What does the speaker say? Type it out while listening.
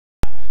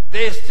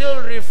they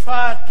still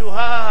refer to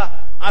her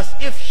as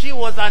if she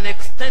was an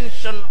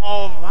extension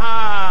of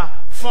her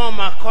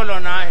former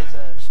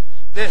colonizers.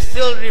 They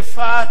still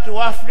refer to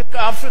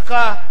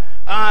Africa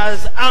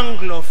as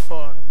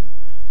Anglophone,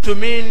 to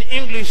mean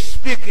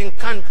English-speaking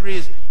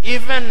countries.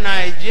 Even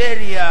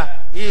Nigeria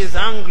is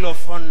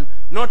Anglophone,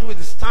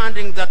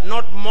 notwithstanding that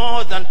not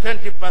more than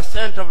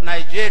 20% of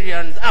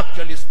Nigerians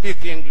actually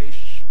speak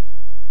English.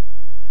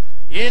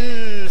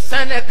 In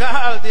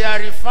Senegal, they are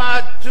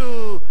referred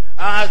to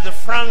as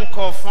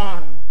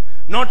Francophone,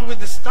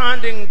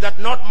 notwithstanding that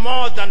not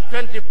more than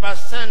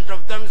 20%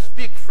 of them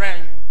speak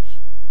French.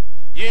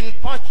 In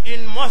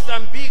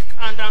Mozambique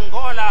and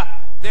Angola,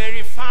 they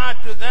refer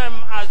to them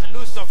as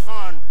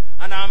Lusophone,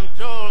 and I'm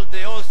told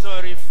they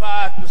also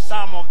refer to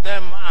some of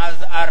them as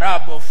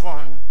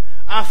Arabophone.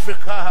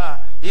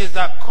 Africa is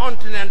a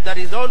continent that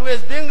is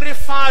always being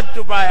referred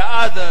to by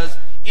others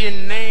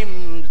in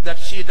names that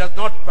she does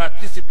not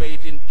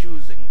participate in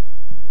choosing.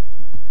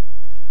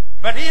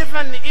 But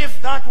even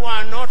if that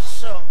were not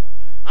so,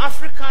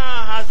 Africa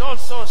has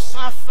also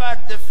suffered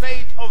the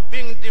fate of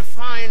being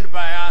defined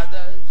by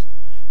others.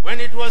 When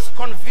it was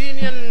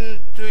convenient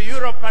to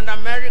Europe and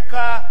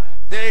America,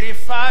 they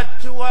referred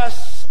to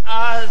us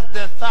as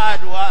the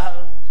Third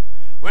World.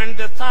 When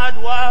the Third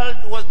World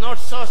was not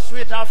so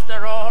sweet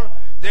after all,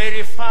 they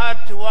referred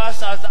to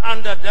us as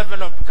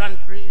underdeveloped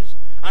countries.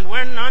 And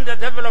when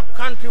underdeveloped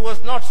country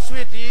was not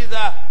sweet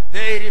either,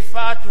 they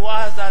referred to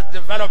us as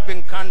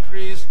developing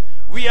countries.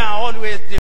 We are always